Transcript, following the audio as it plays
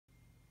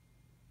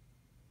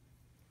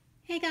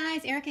Hey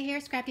guys, Erica here,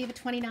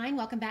 Scrapdivatwentynine.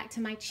 Welcome back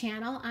to my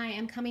channel. I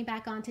am coming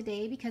back on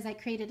today because I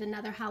created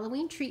another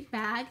Halloween treat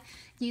bag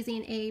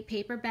using a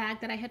paper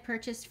bag that I had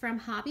purchased from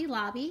Hobby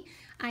Lobby.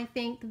 I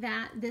think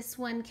that this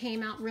one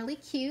came out really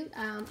cute.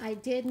 I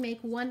did make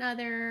one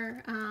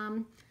other,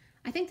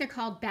 I think they're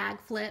called bag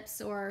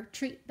flips or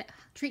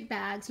treat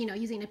bags, you know,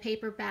 using a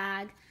paper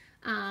bag.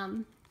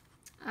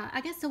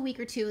 I guess a week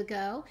or two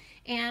ago,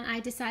 and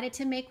I decided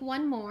to make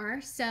one more.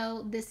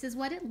 So this is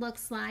what it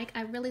looks like.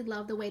 I really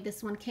love the way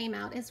this one came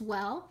out as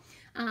well.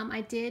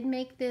 I did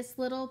make this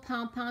little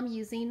pom-pom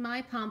using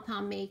my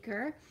pom-pom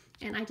maker,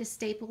 and I just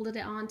stapled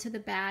it onto the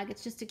bag.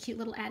 It's just a cute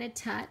little added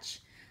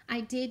touch.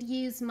 I did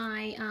use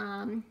my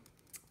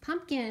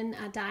pumpkin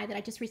die that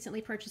I just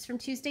recently purchased from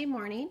Tuesday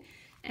Morning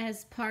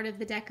as part of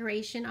the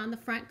decoration on the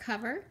front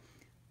cover.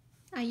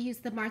 I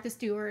used the Martha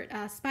Stewart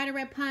spider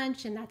web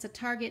punch, and that's a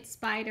Target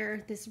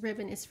spider. This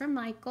ribbon is from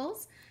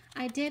Michaels.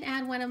 I did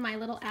add one of my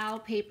little owl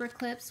paper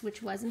clips,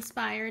 which was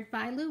inspired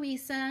by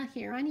Louisa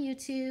here on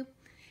YouTube,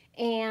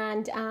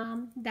 and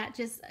that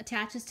just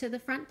attaches to the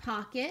front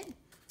pocket.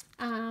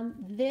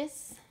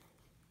 This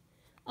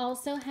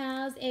also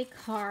has a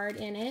card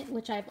in it,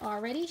 which I've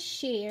already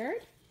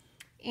shared,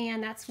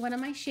 and that's one of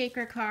my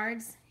shaker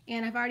cards,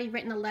 and I've already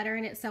written a letter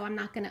in it, so I'm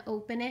not going to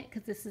open it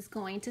because this is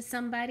going to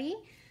somebody.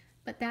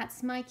 But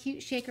that's my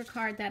cute shaker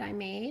card that I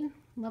made.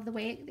 Love the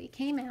way it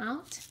came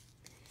out.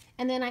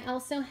 And then I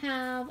also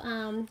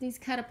have these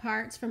cut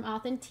aparts from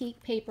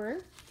Authentique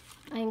paper.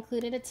 I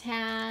included a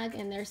tag,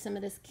 and there's some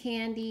of this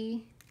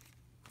candy.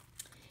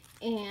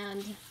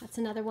 And that's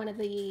another one of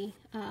the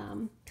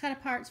cut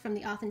aparts from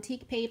the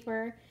Authentique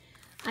paper.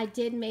 I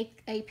did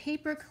make a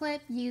paper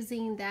clip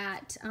using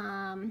that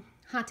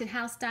haunted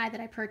house die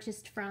that I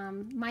purchased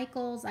from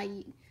Michaels.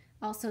 I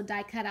also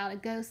die cut out a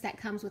ghost that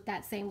comes with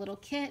that same little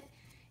kit.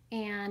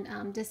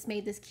 And just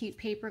made this cute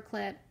paper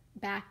clip,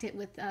 backed it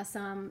with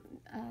some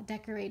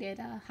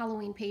decorated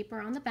Halloween paper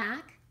on the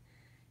back,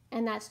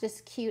 and that's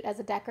just cute as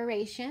a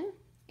decoration.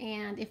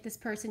 And if this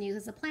person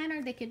uses a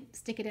planner, they could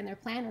stick it in their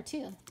planner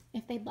too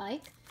if they'd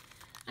like.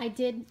 I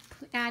did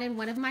add in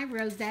one of my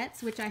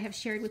rosettes, which I have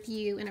shared with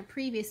you in a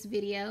previous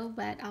video,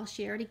 but I'll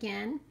share it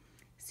again.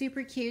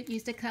 Super cute.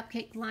 Used a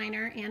cupcake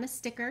liner and a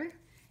sticker,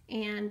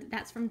 and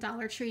that's from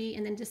Dollar Tree,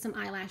 and then just some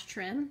eyelash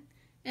trim.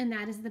 And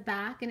that is the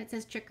back, and it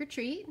says trick or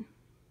treat.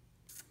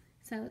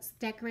 So it's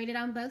decorated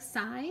on both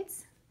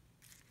sides.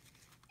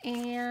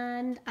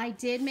 And I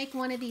did make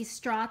one of these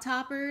straw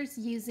toppers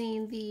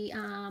using the,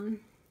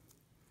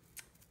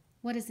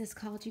 what is this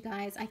called, you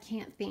guys? I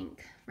can't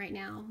think right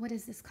now. What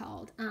is this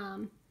called?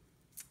 Oh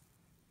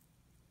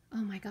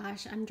my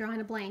gosh, I'm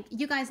drawing a blank.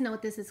 You guys know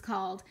what this is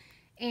called.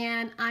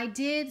 And I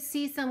did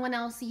see someone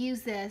else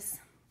use this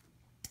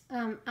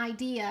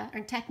idea or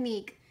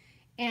technique,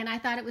 and I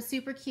thought it was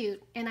super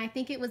cute. And I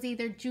think it was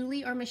either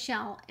Julie or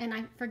Michelle,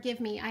 and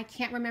forgive me, I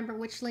can't remember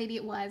which lady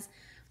it was,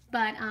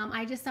 but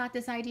I just thought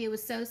this idea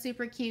was so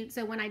super cute.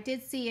 So when I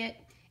did see it,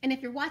 and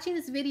if you're watching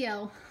this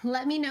video,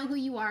 let me know who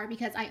you are,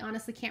 because I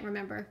honestly can't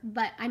remember,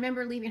 but I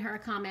remember leaving her a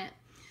comment.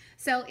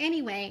 So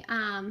anyway,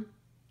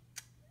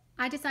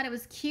 I just thought it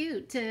was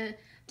cute to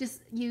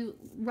just, you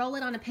roll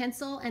it on a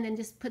pencil and then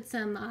just put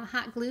some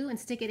hot glue and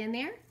stick it in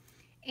there.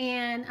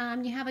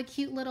 And you have a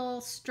cute little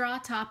straw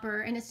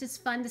topper, and it's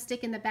just fun to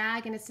stick in the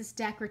bag, and it's just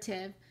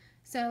decorative.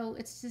 So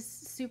it's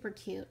just super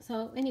cute.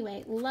 So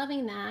anyway,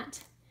 loving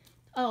that.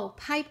 Oh,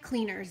 pipe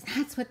cleaners,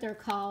 that's what they're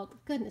called.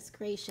 Goodness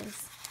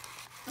gracious.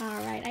 All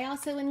right, I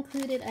also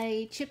included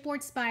a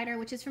chipboard spider,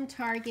 which is from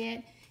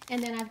Target.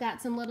 And then I've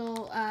got some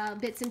little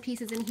bits and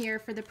pieces in here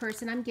for the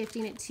person I'm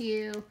gifting it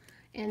to.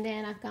 And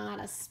then I've got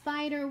a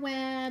spider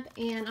web,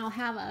 and I'll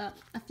have a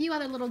few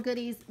other little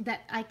goodies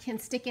that I can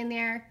stick in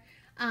there.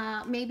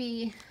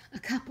 Maybe a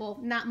couple,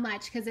 not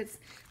much, because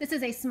this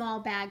is a small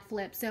bag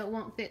flip, so it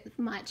won't fit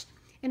much.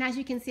 And as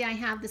you can see, I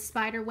have the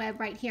spider web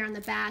right here on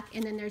the back,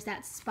 and then there's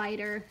that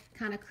spider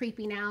kind of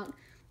creeping out.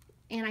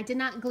 And I did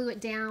not glue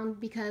it down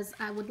because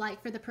I would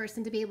like for the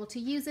person to be able to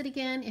use it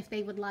again if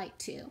they would like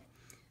to.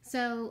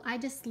 So I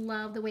just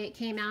love the way it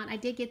came out. I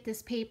did get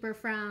this paper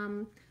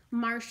from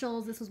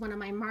Marshalls. This was one of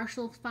my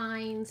Marshall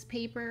Finds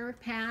paper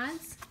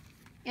pads.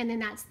 And then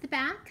that's the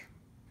back.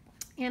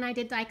 And I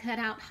did die cut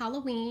out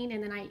Halloween,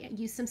 and then I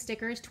used some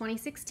stickers,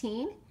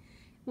 2016.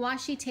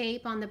 Washi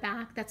tape on the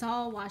back, that's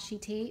all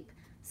washi tape.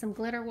 Some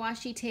glitter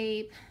washi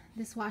tape.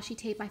 This washi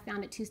tape I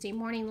found at Tuesday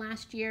Morning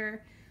last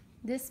year.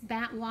 This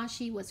bat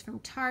washi was from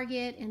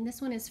Target, and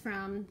this one is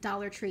from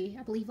Dollar Tree,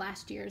 I believe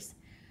last year's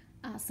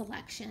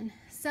selection.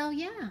 So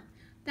yeah,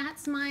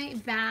 that's my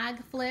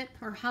bag flip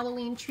or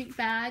Halloween treat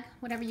bag,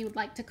 whatever you would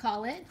like to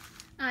call it.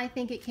 I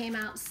think it came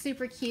out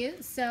super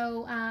cute.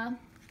 So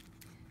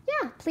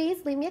yeah,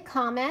 please leave me a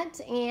comment,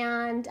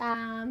 and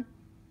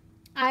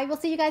I will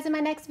see you guys in my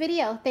next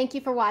video. Thank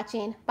you for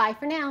watching. Bye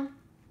for now.